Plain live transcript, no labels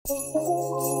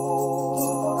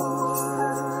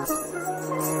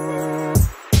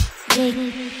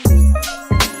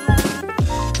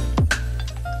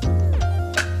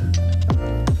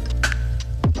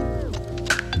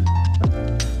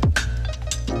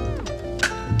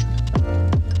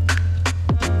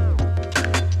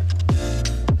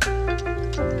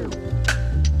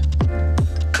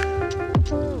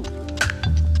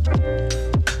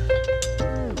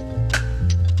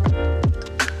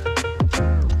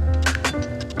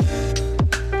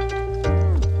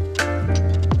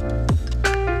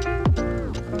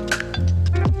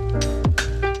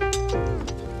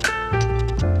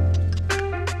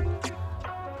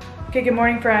Okay, good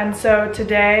morning friends. So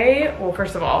today, well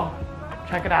first of all,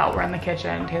 check it out, we're in the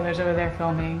kitchen. Taylor's over there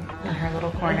filming in her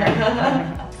little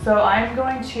corner. So I'm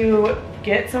going to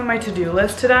get some of my to-do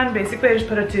list done. Basically, I just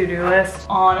put a to-do list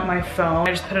on my phone.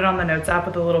 I just put it on the notes app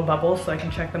with a little bubble so I can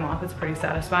check them off. It's pretty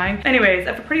satisfying. Anyways,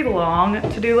 I have a pretty long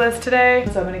to-do list today.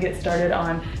 So I'm gonna get started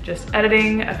on just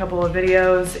editing a couple of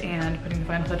videos and putting the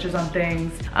final touches on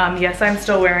things. Yes, I'm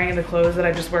still wearing the clothes that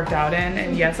I just worked out in,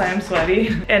 and yes, I am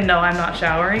sweaty. And no, I'm not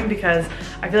showering because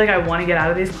I feel like I wanna get out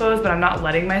of these clothes, but I'm not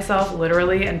letting myself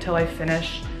literally until I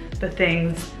finish the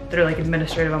things that are like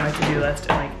administrative on my to-do list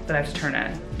and like that I have to turn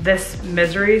in. This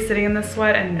misery sitting in the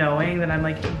sweat and knowing that I'm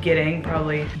like getting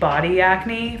probably body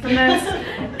acne from this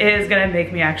is gonna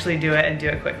make me actually do it and do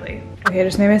it quickly. Okay, I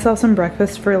just made myself some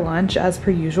breakfast for lunch as per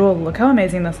usual. Look how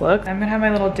amazing this looks. I'm gonna have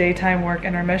my little daytime work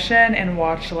intermission and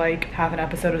watch like half an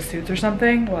episode of Suits or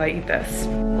something while I eat this.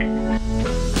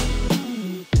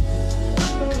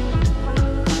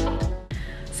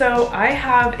 So I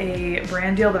have a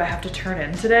brand deal that I have to turn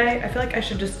in today. I feel like I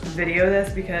should just video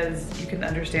this because you can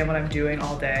understand what I'm doing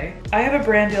all day. I have a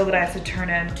brand deal that I have to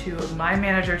turn in to my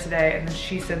manager today, and then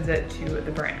she sends it to the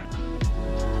brand.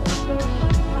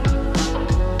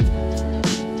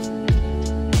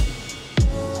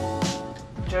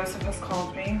 Joseph has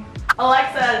called me.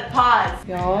 Alexa, pause.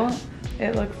 Y'all,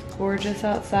 it looks gorgeous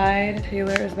outside.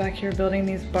 Taylor is back here building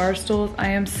these bar stools. I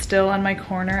am still on my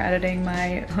corner editing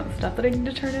my stuff that I need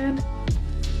to turn in.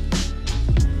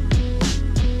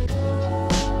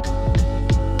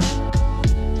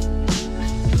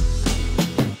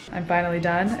 I'm finally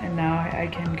done, and now I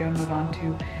can go move on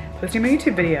to posting my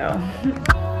YouTube video.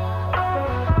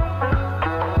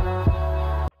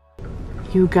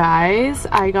 You guys,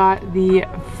 I got the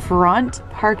front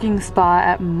parking spot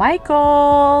at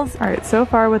Michael's. All right, so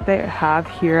far what they have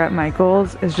here at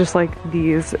Michael's is just like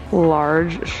these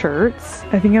large shirts.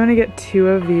 I think I'm gonna get 2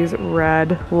 of these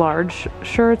red large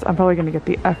shirts. I'm probably gonna get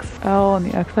the XL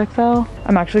and the XXL.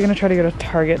 I'm actually gonna try to go to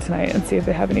Target tonight and see if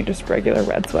they have any just regular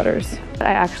red sweaters.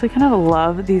 I actually kind of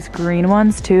love these green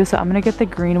ones too, so I'm gonna get the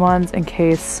green ones in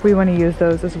case we wanna use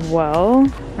those as well.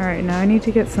 All right, now I need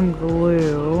to get some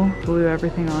glue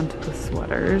everything onto the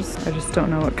sweaters. I just don't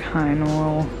know what kind. I'm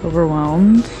a little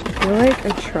overwhelmed. I feel like I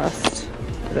trust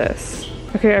this.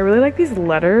 Okay, I really like these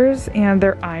letters and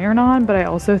they're iron-on, but I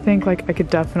also think like I could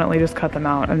definitely just cut them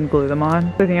out and glue them on.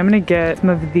 So I think I'm gonna get some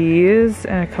of these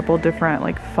and a couple different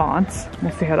like fonts.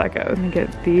 We'll see how that goes. I'm gonna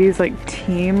get these like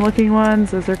team looking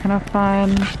ones. Those are kind of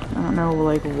fun. I don't know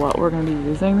like what we're gonna be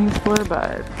using these for,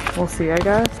 but we'll see, I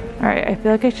guess. All right, I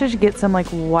feel like I should get some like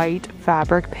white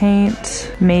fabric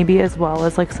paint, maybe as well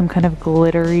as like some kind of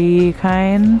glittery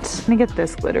kind. I'm gonna get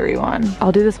this glittery one.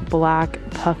 I'll do this black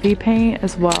puffy paint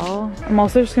as well. I'm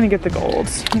also just gonna get the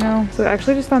golds, you know? So I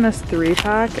actually just found this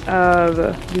 3-pack of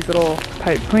these little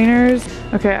pipe cleaners.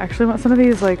 Okay, I actually want some of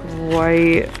these like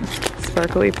white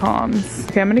sparkly palms.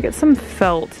 Okay, I'm gonna get some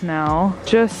felt now.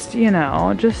 Just, you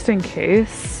know, just in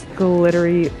case.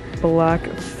 Glittery black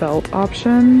felt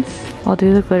options. I'll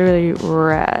do the glittery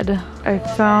red. I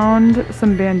found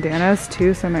some bandanas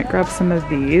too, so I might grab some of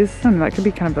these. That could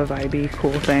be kind of a vibey,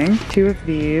 cool thing. 2 of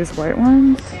these white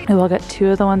ones. And I'll get 2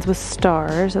 of the ones with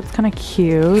stars. That's kind of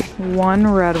cute. 1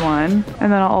 red one.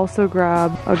 And then I'll also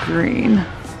grab a green.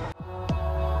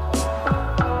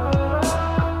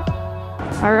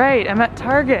 All right, I'm at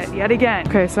Target yet again.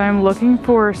 Okay, so I'm looking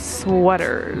for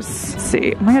sweaters. Let's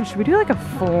see. Oh my god, should we do like a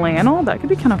flannel? That could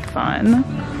be kind of fun.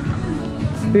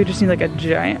 We just need like a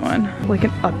giant one. Like an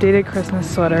updated Christmas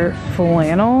sweater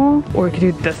flannel, or we could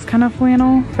do this kind of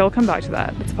flannel. Okay, we'll come back to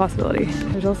that. It's a possibility.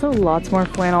 There's also lots more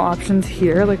flannel options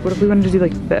here. Like what if we wanted to do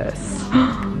like this?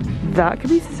 That could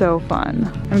be so fun.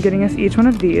 I'm getting us each one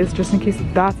of these just in case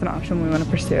that's an option we want to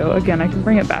pursue. Again, I can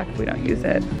bring it back if we don't use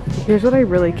it. Here's what I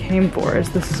really came for, is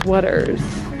the sweaters.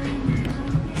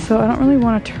 So I don't really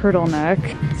want a turtleneck.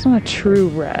 It's not a true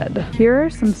red. Here are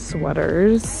some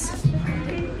sweaters,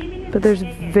 but there's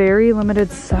very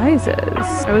limited sizes.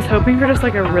 I was hoping for just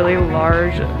like a really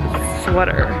large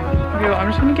sweater. Okay, well, I'm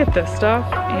just gonna get this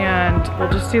stuff and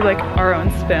we'll just do like our own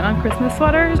spin on Christmas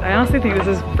sweaters. I honestly think this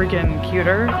is freaking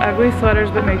cuter. Ugly sweaters,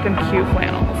 but make them cute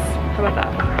flannels. How about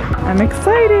that? I'm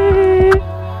excited.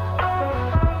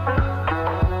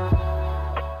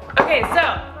 Okay,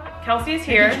 so Kelsey's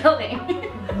here.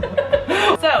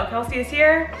 So Kelsey is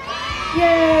here.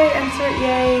 Yay, insert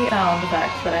yay sound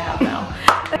effect that I have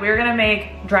now. We're gonna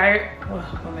make what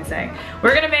am I saying?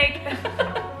 We're gonna make,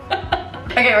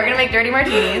 okay, we're gonna make dirty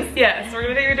martinis. Yes, we're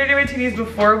gonna make dirty martinis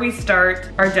before we start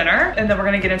our dinner, and then we're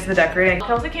gonna get into the decorating.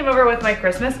 Kelsey came over with my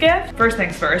Christmas gift. First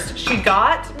things first, she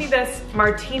got me this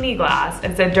martini glass.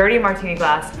 It's a dirty martini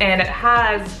glass, and it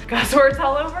has cuss words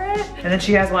all over it. And then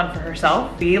she has one for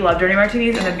herself. We love dirty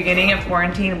martinis. In the beginning of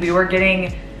quarantine, we were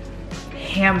getting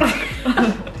hammered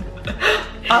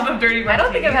off of dirty martinis. I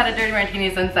don't think I've had a dirty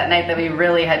martini since that night that we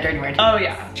really had dirty martinis. Oh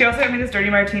yeah. She also got me this dirty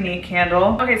martini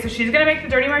candle. Okay, so she's gonna make the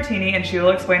dirty martini and she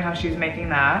will explain how she's making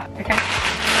that. Okay.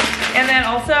 And then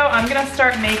also I'm gonna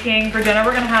start making, for dinner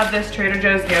we're gonna have this Trader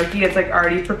Joe's gnocchi. It's like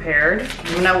already prepared.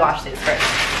 I'm gonna wash these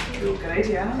first. Ooh, good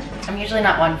idea. I'm usually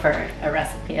not one for a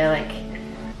recipe.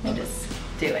 I just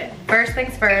do it. First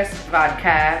things first,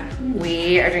 vodka.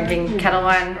 We are drinking Kettle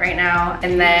One right now.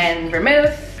 And then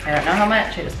vermouth. I don't know how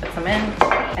much, I just put some in.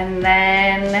 And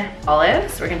then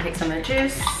olives, we're gonna take some of the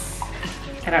juice.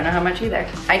 I don't know how much either.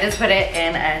 I just put it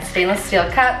in a stainless steel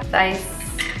cup, ice,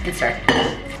 and stir.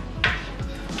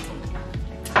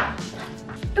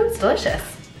 Ooh, it's delicious.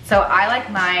 So I like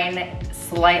mine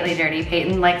slightly dirty.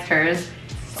 Payton likes hers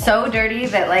so dirty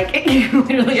that like you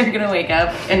literally are gonna wake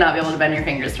up and not be able to bend your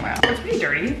fingers tomorrow. It's pretty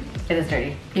dirty. It is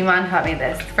dirty. Iman taught me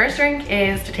this. First drink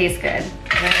is to taste good.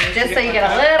 Just so you get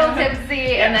a little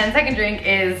tipsy, and then second drink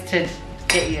is to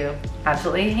get you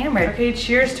absolutely hammered. Okay,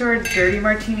 cheers to our dirty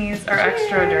martinis, our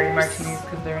extra dirty martinis,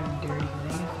 because they're in a dirty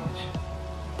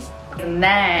language. And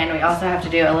then we also have to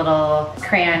do a little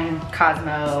Crayon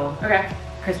Cosmo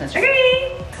Christmas drink.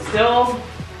 Okay. Still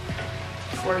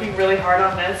working really hard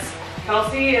on this.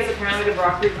 Kelsey is apparently the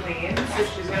broccoli queen, so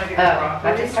she's gonna get the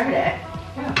broccoli. I just started it.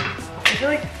 Yeah. I feel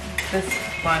like this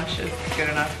lunch is good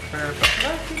enough for both of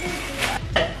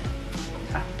us.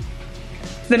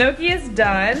 The gnocchi is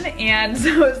done, and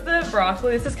so is the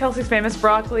broccoli. This is Kelsey's famous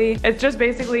broccoli. It's just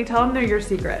basically, tell them they're your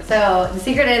secret. So the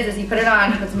secret is you put it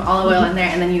on, you put some olive oil in there,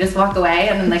 and then you just walk away,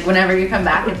 and then like whenever you come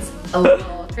back, it's a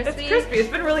little crispy. It's crispy. It's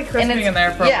been really crispy in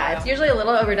there for a while. Yeah, it's usually a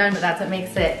little overdone, but that's what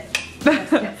makes it.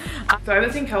 So I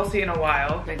haven't seen Kelsey in a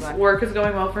while. Work is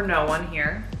going well for no one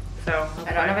here. So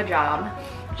I don't have a job.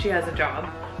 She has a job.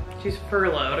 She's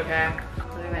furloughed, okay?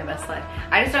 Living my best life.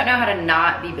 I just don't know how to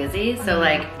not be busy. So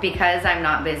like, because I'm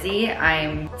not busy,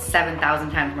 I'm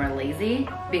 7,000 times more lazy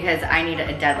because I need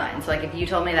a deadline. So like, if you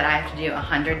told me that I have to do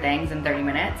 100 things in 30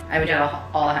 minutes, I would do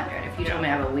all 100. If you told me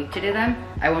I have a week to do them,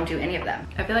 I won't do any of them.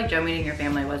 I feel like Joe meeting your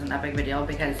family wasn't that big of a deal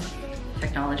because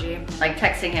technology. Like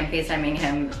texting him, FaceTiming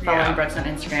him, following Brooks on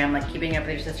Instagram, like keeping up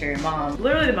with your sister, your mom.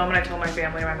 Literally the moment I told my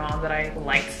family and my mom that I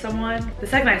liked someone, the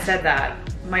second I said that,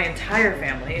 my entire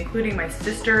family, including my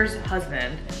sister's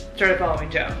husband, started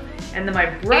following Joe. And then my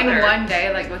brother— in one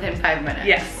day, like within 5 minutes.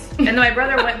 Yes. And then my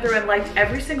brother went through and liked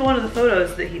every single one of the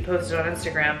photos that he posted on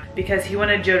Instagram because he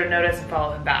wanted Joe to notice and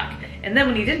follow him back. And then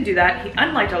when he didn't do that, he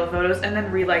unliked all the photos and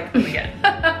then re-liked them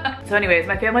again. So anyways,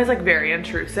 my family's like very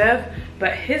intrusive,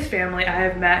 but his family, I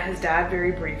have met his dad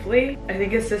very briefly. I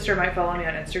think his sister might follow me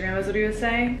on Instagram is what he was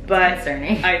saying, but—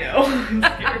 concerning. I know, I'm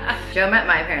scared. Joe met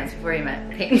my parents before he met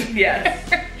Payton. Yes.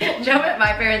 Joe met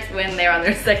my parents when they were on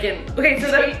their second— okay,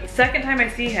 so the second time I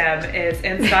see him is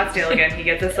in Scottsdale again. He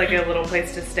gets us like a little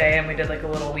place to stay and we did like a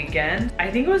little weekend. I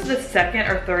think it was the second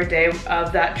or third day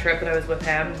of that trip that I was with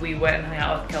him. We went and hung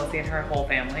out with Kelsey and her whole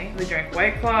family. We drank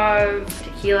White Claws,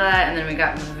 tequila, and then we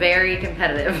got very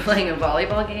competitive playing a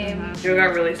volleyball game. Joe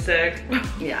got really sick.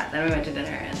 Yeah, then we went to dinner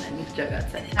and then Joe got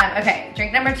sick. Okay,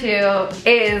 drink number 2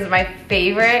 is my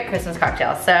favorite Christmas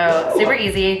cocktail. So super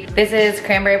easy. This is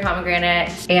cranberry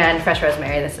pomegranate and fresh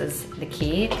rosemary. This is the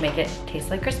key to make it taste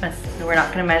like Christmas. So we're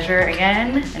not gonna measure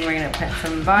again, and we're gonna put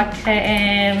some vodka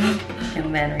in,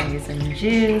 and then we're gonna use some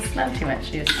juice, not too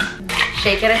much juice.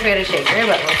 Shake it if we had a shaker,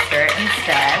 but we'll stir it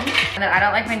instead. And then I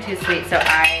don't like mine too sweet, so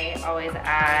I always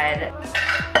add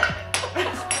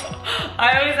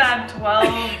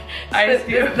 12 ice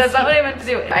cubes. That's not what I meant to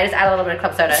do. I just add a little bit of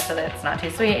club soda so that it's not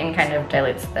too sweet and kind of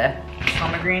dilutes the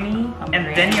pomegranate.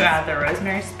 And then you add the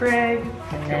rosemary sprig.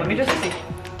 Okay, let me just see.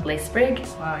 Lace sprig.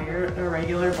 Wow, you're a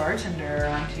regular bartender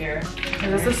around here.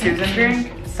 Is this a Susan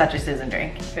drink? Such a Susan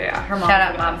drink. Okay, yeah, her mom. Shout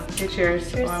out, Mom. Okay,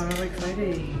 cheers. Cheers. Oh, I'm really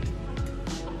excited.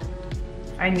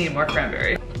 I need more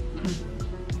cranberry.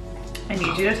 I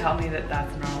need you to tell me that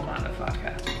that's a normal amount of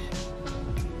vodka.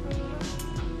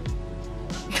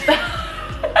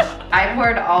 I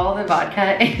poured all the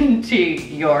vodka into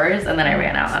yours and then I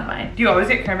ran out on mine. Do you always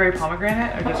get cranberry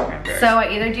pomegranate or just cranberry? So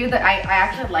I either do I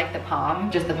actually like the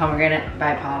palm, just the pomegranate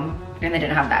by palm, and they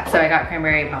didn't have that. So I got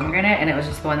cranberry pomegranate and it was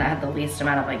just the one that had the least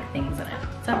amount of like things in it.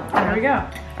 So there we go.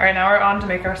 All right, now we're on to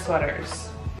make our sweaters.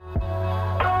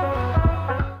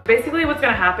 Basically what's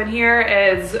gonna happen here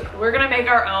is we're gonna make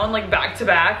our own like back to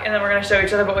back, and then we're gonna show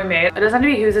each other what we made. It doesn't have to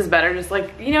be whose is better, just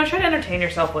like, you know, try to entertain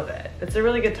yourself with it. It's a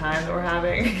really good time that we're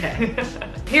having. Okay.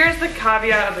 Here's the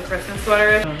caveat of the Christmas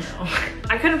sweater. Oh no.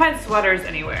 I couldn't find sweaters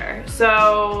anywhere.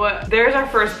 So there's our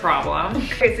first problem.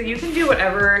 Okay, so you can do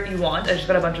whatever you want. I just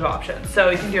got a bunch of options.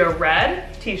 So you can do a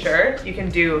red t-shirt. You can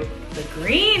do the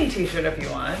green t-shirt if you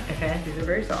want. Okay, these are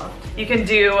very soft. You can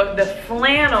do the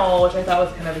flannel, which I thought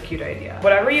was kind of a cute idea.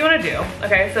 Whatever you want to do.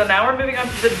 Okay, so now we're moving on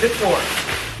to the decor.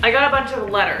 I got a bunch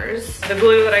of letters. The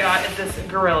glue that I got is this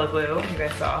Gorilla Glue, you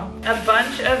guys saw. A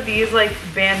bunch of these like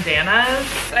bandanas.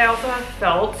 I also have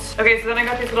felt. Okay, so then I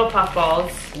got these little puff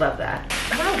balls. love that.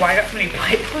 I don't know why I got so many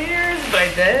pipe cleaners, but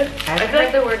I did. I've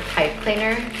heard the word pipe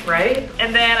cleaner. Right?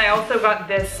 And then I also got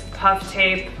this puff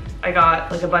tape. I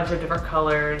got like a bunch of different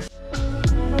colors.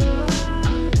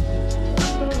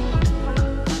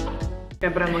 Yeah,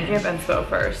 but I'm looking up inspo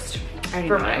first. I already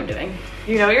know what I'm doing.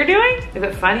 You know what you're doing? Is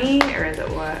it funny or is it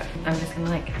what? I'm just gonna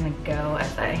like kind of go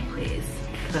as I please.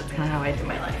 That's kind of how I do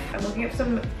my life. I'm looking up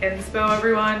some inspo,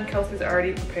 everyone. Kelsey's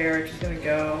already prepared. She's gonna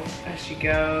go as she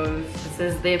goes. This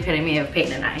is the epitome of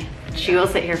Payton and I. She will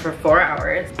sit here for 4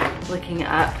 hours looking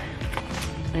up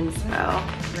inspo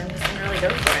and then just gonna really go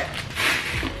for it.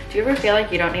 Do you ever feel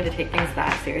like you don't need to take things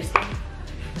that seriously?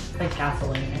 It's like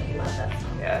gasoline. I love that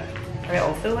smell. Yeah. I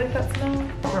also like that smell.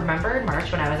 Remember in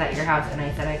March when I was at your house and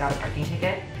I said I got a parking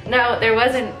ticket? No, there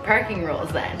wasn't parking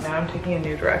rules then. Now I'm taking a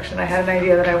new direction. I had an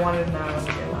idea that I wanted, now I want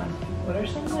to get one. What are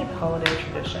some like holiday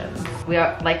traditions? We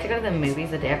like to go to the movies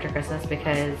the day after Christmas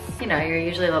because, you know, you're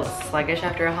usually a little sluggish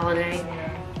after a holiday.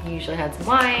 Yeah. You usually had some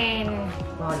wine.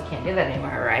 Well, you can't do that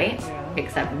anymore, right? Yeah.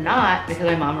 Except not because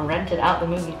my mom rented out the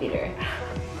movie theater.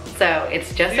 So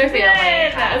it's just our family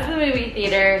has the movie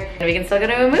theater and we can still go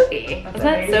to a movie. Isn't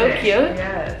that so cute?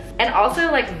 Yes. And also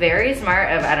like very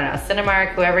smart of, I don't know,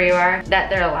 Cinemark, whoever you are,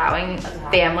 that they're allowing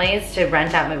families to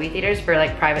rent out movie theaters for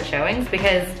like private showings,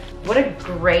 because what a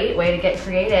great way to get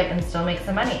creative and still make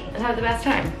some money and have the best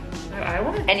time. I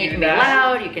want to. And you can be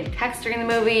loud, you can text during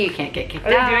the movie, you can't get kicked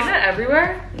out. Are they doing that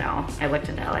everywhere? No, I looked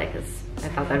into LA because I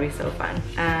thought that'd be so fun.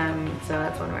 So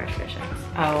that's one of our traditions.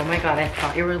 Oh my God, I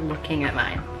thought you were looking at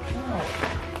mine.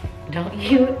 Oh. Don't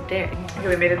you dare. Okay,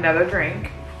 we made another drink.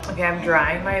 Okay, I'm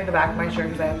drying the back of my shirt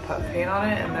because I have puff paint on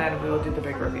it, and then we will do the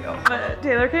big reveal.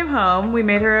 Taylor came home. We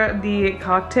made her the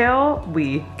cocktail.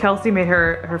 Kelsey made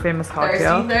her famous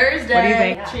cocktail. Thirsty Thursday. What do you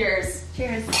think? Yeah. Cheers.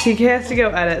 Cheers. She has to go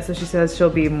edit, so she says she'll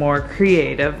be more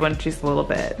creative when she's a little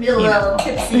bit. Be a little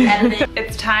tipsy editing.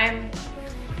 It's time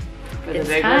for the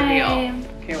big reveal.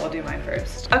 Okay, we'll do mine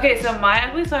first. Okay, so my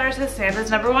ugly sweater says Santa's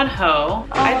 #1 hoe.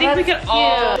 I think we could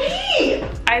all.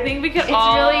 I think we could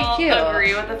all really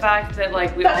agree with the fact that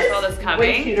like we all saw this coming.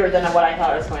 Way cuter than what I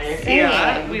thought it was going to be.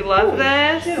 Yeah, we love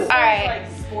this. All right.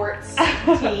 Like sports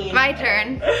team. My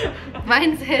turn.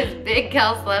 Mine says Big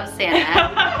Kels loves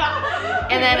Santa.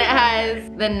 And then it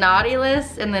has the naughty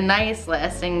list and the nice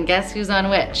list, and guess who's on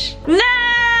which?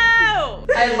 No!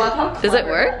 I love how Does it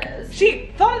work?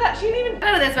 She thought of that. She didn't even.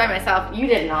 I know this by myself. You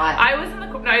did not. I was in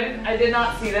the. No, I did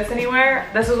not see this anywhere.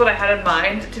 This is what I had in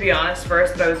mind, to be honest,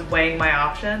 first, but I was weighing my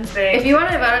options. If you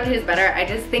want to vote on who's better, I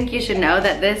just think you should know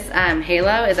that this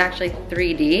halo is actually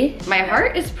 3D. My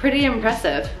heart is pretty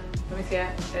impressive. Let me see it.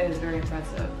 It is very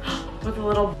impressive. With the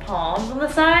little palms on the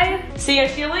side. See, I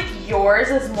feel like yours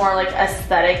is more like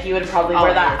aesthetic. You would probably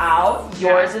wear that out.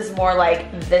 Yours is more like,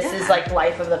 this is like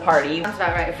life of the party. That's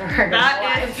about right for her.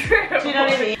 That is true. Do you know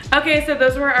what I mean? Okay, so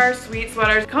those were our sweet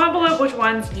sweaters. Comment below which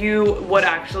ones you would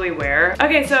actually wear.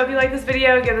 Okay, so if you like this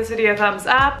video, give this video a thumbs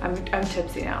up. I'm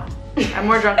tipsy now. I'm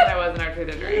more drunk than I was in our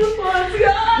Twitter drink. Let's go.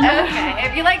 Okay,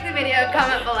 if you like the video,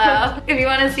 comment below. If you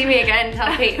want to see me again,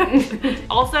 tell Payton.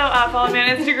 Also, follow me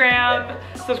on Instagram.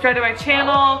 Subscribe to my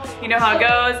channel. You know how it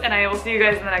goes, and I will see you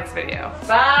guys in the next video.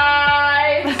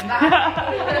 Bye.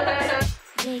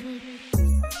 Bye.